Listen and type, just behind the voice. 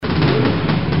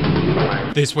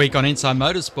This week on Inside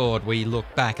Motorsport, we look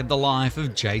back at the life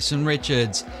of Jason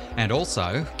Richards and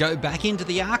also go back into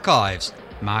the archives,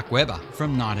 Mark Webber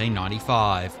from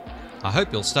 1995. I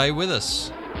hope you'll stay with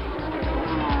us.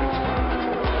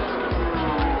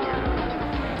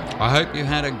 I hope you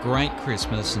had a great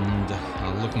Christmas and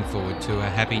are looking forward to a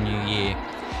happy new year.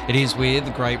 It is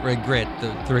with great regret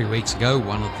that 3 weeks ago,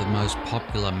 one of the most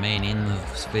popular men in the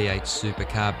V8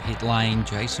 Supercar pit lane,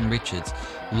 Jason Richards,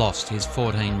 lost his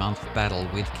 14-month battle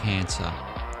with cancer.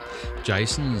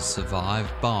 Jason is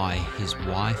survived by his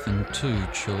wife and 2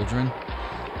 children.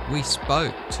 We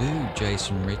spoke to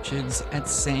Jason Richards at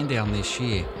Sandown this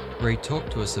year, where he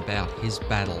talked to us about his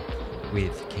battle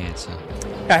with cancer.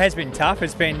 It has been tough.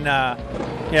 It's been,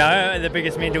 the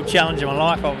biggest mental challenge of my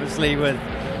life, obviously, with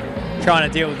trying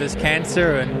to deal with this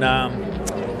cancer and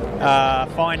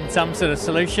find some sort of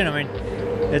solution. I mean,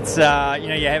 it's, you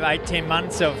have 8-10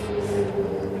 months of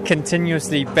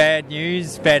continuously bad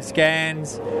news, bad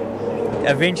scans.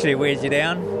 Eventually it wears you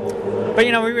down. But,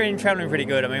 we've been travelling pretty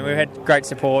good. I mean, we've had great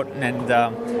support and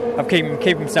I've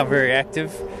keeping myself very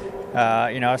active.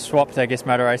 I swapped,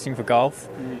 motor racing for golf,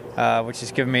 which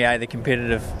has given me the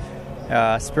competitive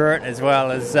spirit, as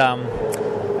well as,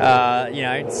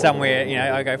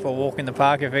 somewhere, I go for a walk in the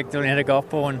park effectively and hit a golf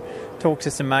ball and talk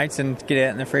to some mates and get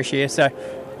out in the fresh air. So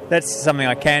that's something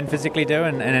I can physically do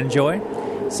and enjoy.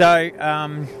 So,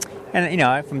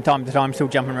 from time to time, still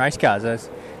jumping race cars. I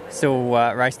still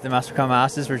race the Muscle Car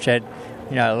Masters, which I had,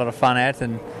 a lot of fun at,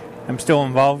 and I'm still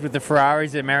involved with the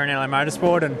Ferraris at Maranello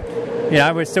Motorsport, and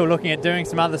we're still looking at doing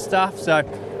some other stuff. So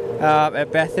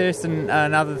at Bathurst and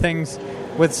other things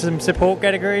with some support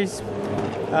categories.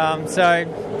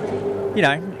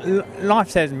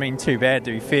 Life hasn't been too bad,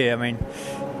 to be fair. I mean,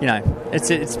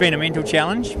 it's been a mental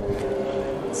challenge.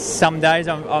 Some days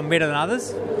I'm better than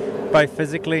others, both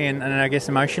physically and I guess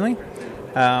emotionally.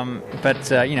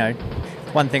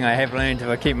 One thing I have learned, if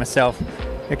I keep myself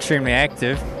extremely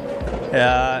active,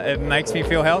 it makes me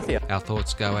feel healthier. Our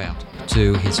thoughts go out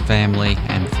to his family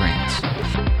and friends.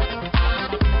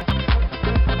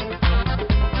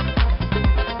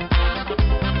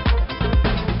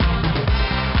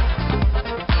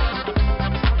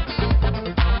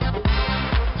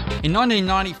 In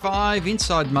 1995,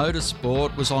 Inside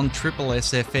Motorsport was on Triple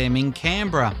SFM in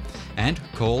Canberra and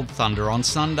called Thunder on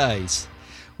Sundays.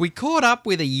 We caught up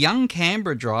with a young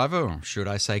Canberra driver, or should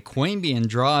I say Queanbeyan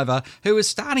driver, who was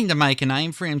starting to make a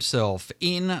name for himself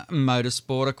in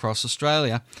motorsport across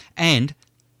Australia and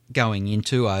going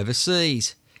into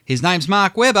overseas. His name's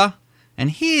Mark Webber, and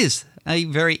here's a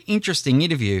very interesting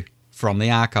interview from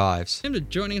the archives.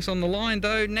 Joining us on the line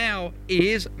though now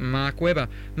is Mark Webber.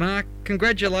 Mark,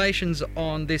 congratulations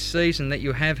on this season that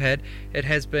you have had. It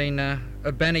has been a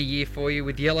banner year for you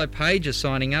with Yellow Pages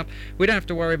signing up. We don't have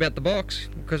to worry about the box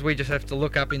because we just have to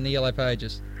look up in the Yellow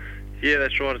Pages. Yeah,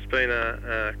 that's right. It's been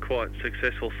a quite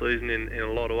successful season in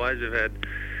a lot of ways. We've had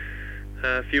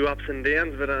a few ups and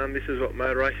downs, but this is what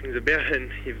motor racing is about,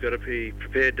 and you've got to be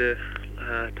prepared to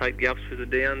take the ups with the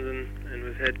downs, and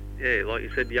we've had, like you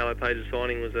said, the Yellow Pages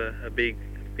signing was a big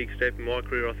step in my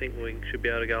career. I think we should be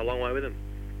able to go a long way with them.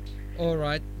 All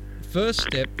right. First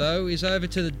step, though, is over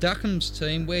to the Duckham's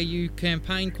team, where you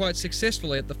campaigned quite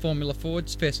successfully at the Formula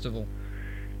Fords Festival.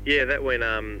 Yeah, that went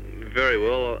very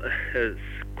well. It's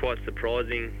quite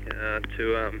surprising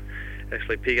to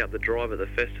actually pick up the drive at the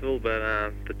festival, but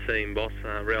the team boss,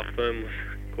 Ralph Firm, was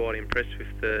quite impressed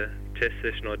with the test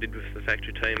session I did with the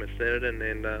factory team at Snetterton,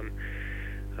 and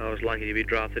I was lucky to be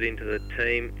drafted into the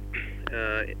team,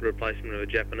 replacement of a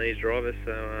Japanese driver,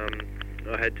 so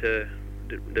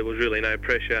there was really no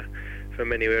pressure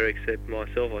from anywhere except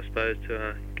myself, I suppose,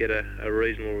 to get a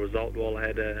reasonable result while I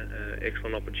had an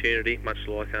excellent opportunity, much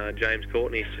like James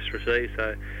Courtney's just received.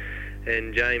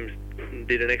 And James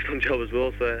did an excellent job as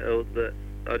well, so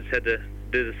I just had to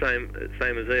do the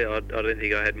same as he. I don't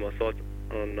think I had my sights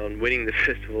on winning the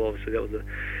festival. Obviously that was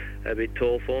a bit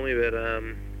tall for me, but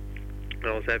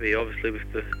I was happy, obviously, with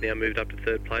now moved up to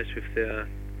third place with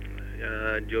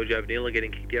Giorgio Vanilla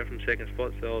getting kicked out from second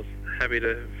spot, so I was happy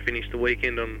to finish the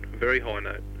weekend on a very high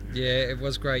note. Yeah, it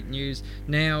was great news.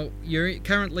 Now, you're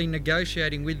currently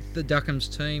negotiating with the Duckham's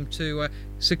team to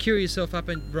secure yourself up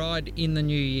and ride in the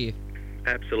new year.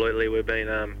 Absolutely. We've been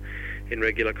in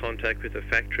regular contact with the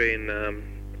factory, and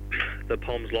the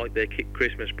Poms like their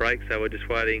Christmas break, so we're just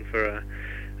waiting for a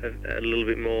little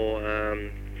bit more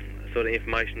sort of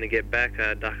information to get back.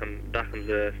 Duckham's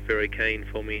are very keen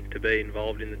for me to be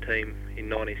involved in the team in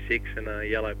 96, and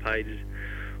Yellow Pages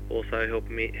also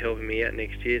helping me out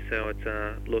next year, so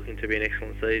it's looking to be an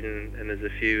excellent season, and there's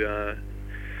a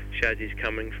Shazzy's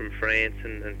coming from France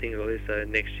and things like this. So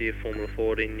next year, Formula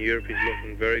Ford in Europe is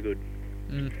looking very good.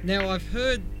 Now I've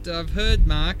heard,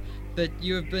 Mark, that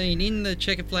you have been in the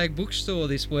Checkered Flag bookstore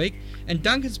this week, and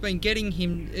Duncan's been getting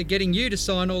you to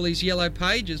sign all these yellow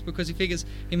pages because he figures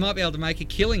he might be able to make a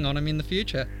killing on them in the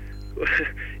future.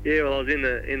 Yeah, well, I was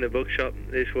in the bookshop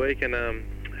this week and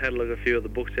had a look at a few of the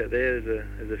books out there.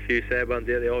 There's a few sad ones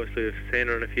out there, obviously with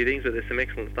Santa and a few things, but there's some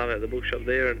excellent stuff out at the bookshop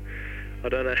there. And I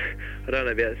don't know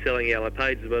about selling yellow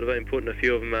pages, but I've been putting a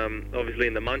few of them obviously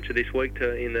in the muncher this week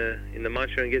in the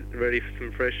muncher and get ready for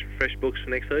some fresh books for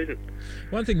next season.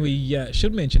 One thing we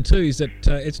should mention too is that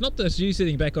it's not just you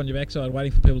sitting back on your backside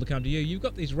waiting for people to come to you. You've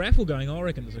got this raffle going. I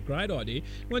reckon it's a great idea.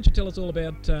 Why don't you tell us all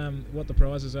about what the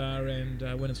prizes are and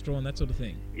when it's drawn, that sort of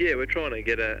thing? Yeah, we're trying to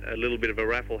get a little bit of a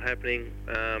raffle happening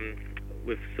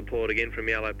with support again from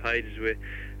Yellow Pages.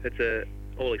 It's a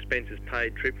all expenses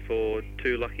paid trip for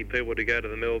 2 lucky people to go to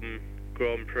the Melbourne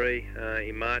Grand Prix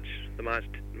in March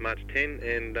 10,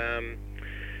 and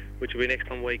which will be next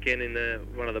on weekend in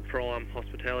one of the prime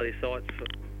hospitality sites.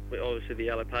 Obviously the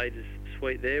Yellow Pages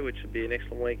suite there, which will be an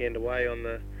excellent weekend away on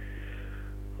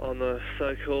the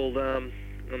so-called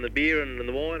on the beer and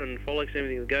the wine and frolics and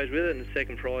everything that goes with it. And the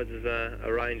second prize is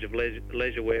a range of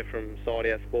leisure wear from Side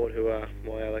Out Sport, who are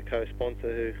my other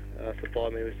co-sponsor, who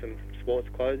supplied me with some sports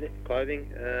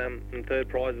clothing. And third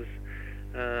prize is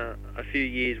a few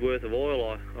years worth of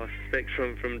oil, I suspect,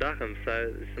 from Duckham.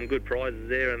 So there's some good prizes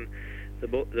there, and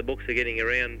the books are getting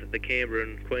around the Canberra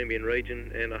and Queanbeyan region,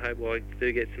 and I hope I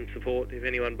do get some support if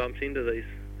anyone bumps into these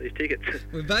tickets.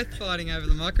 We're both fighting over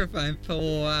the microphone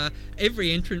for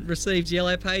every entrant receives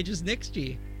Yellow Pages next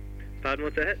year. Pardon,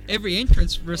 what's that? Every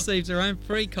entrant receives their own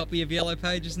free copy of Yellow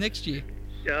Pages next year.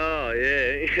 Oh,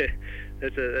 yeah.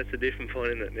 That's a different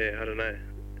point, isn't it? Yeah, I don't know.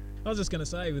 I was just going to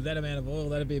say, with that amount of oil,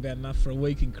 that'd be about enough for a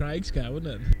week in Craig's car,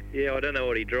 wouldn't it? Yeah, I don't know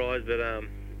what he drives, but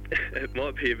it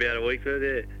might be about a week worth,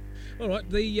 yeah. All right,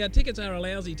 the tickets are a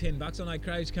lousy $10. I know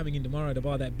Craig's coming in tomorrow to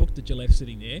buy that book that you left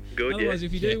sitting there. Good, otherwise,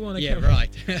 if you do want to come... Yeah,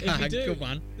 right. If you do, good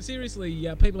one. Seriously,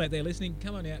 people out there listening,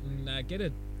 come on out and get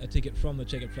a ticket from the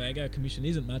Checkered Flag. Our commission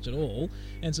isn't much at all,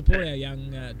 and support our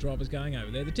young drivers going over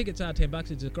there. The tickets are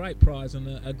 $10. It's a great prize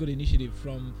and a good initiative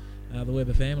from the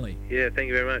Webber family. Yeah, thank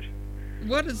you very much.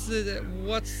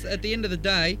 What's at the end of the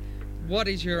day, what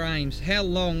is your aims? How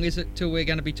long is it till we're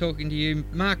going to be talking to you,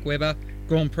 Mark Webber,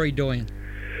 Grand Prix Doyen?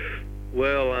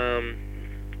 Well,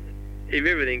 if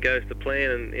everything goes to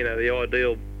plan and the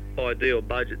ideal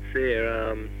budget's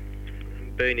there,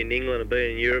 being in England and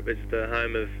being in Europe, it's the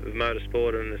home of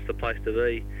motorsport and it's the place to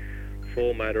be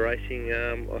for motor racing.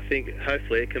 I think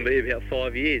hopefully it can be about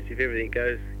 5 years if everything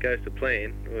goes to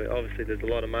plan. Well, obviously there's a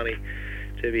lot of money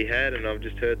to be had, and I've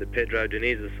just heard that Pedro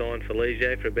Diniz has signed for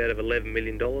Ligier for about $11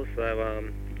 million, so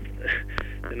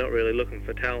they're not really looking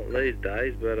for talent these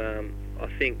days, but I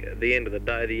think at the end of the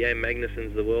day, the Jan Magnussen's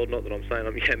of the world, not that I'm saying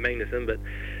I'm Jan Magnussen, but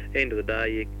at the end of the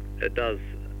day, it does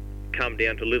come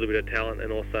down to a little bit of talent,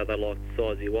 and also they like the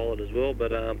size of your wallet as well.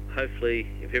 But hopefully,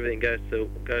 if everything goes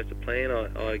to plan,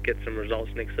 I get some results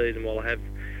next season. While I have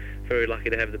very lucky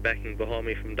to have the backing behind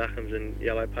me from Duckham's and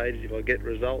Yellow Pages, if I get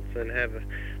results and have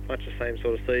much the same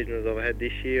sort of season as I've had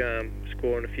this year,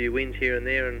 scoring a few wins here and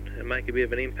there and make a bit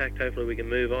of an impact, hopefully we can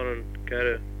move on and go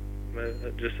to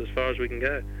just as far as we can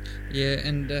go. Yeah,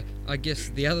 and I guess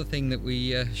the other thing that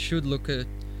we should look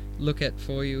at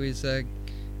for you is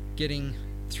getting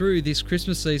through this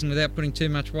Christmas season without putting too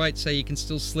much weight, so you can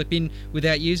still slip in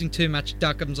without using too much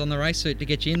Duckham's on the race suit to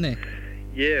get you in there.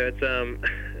 Yeah,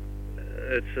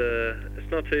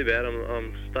 it's not too bad.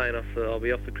 I'm staying off. I'll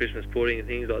be off the Christmas pudding and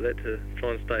things like that to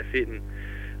try and stay fit, and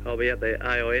I'll be at the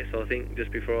AIS I think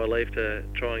just before I leave to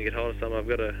try and get hold of something. I've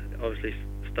got to obviously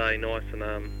stay nice and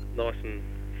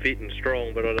fit and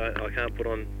strong, but I can't put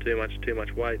on too much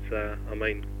weight. So I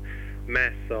mean,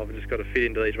 mass. So I've just got to fit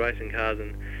into these racing cars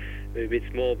and be a bit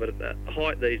small. But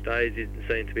height these days isn't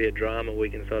seen to be a drama. We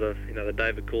can sort of, the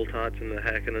David Coulthards and the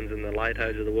Hackinens and the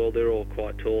Latos of the world, they're all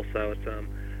quite tall. So it's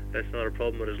that's not a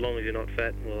problem. But as long as you're not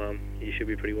fat, well, you should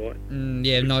be pretty white.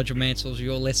 Yeah, Nigel Mansell's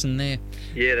your lesson there.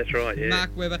 Yeah, that's right. Yeah.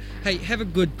 Mark Webber, hey, have a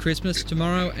good Christmas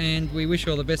tomorrow, and we wish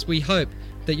you all the best. We hope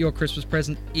that your Christmas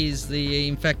present is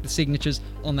in fact the signatures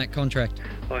on that contract.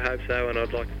 I hope so, and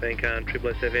I'd like to thank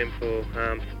Triple SFM for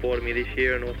supporting me this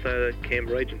year, and also the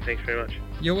Canberra region. Thanks very much.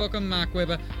 You're welcome, Mark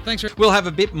Webber. Thanks. We'll have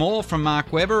a bit more from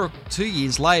Mark Webber 2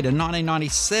 years later,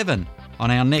 1997,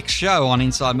 on our next show on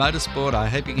Inside Motorsport. I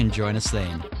hope you can join us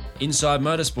then. Inside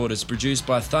Motorsport is produced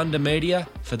by Thunder Media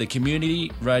for the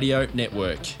Community Radio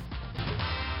Network.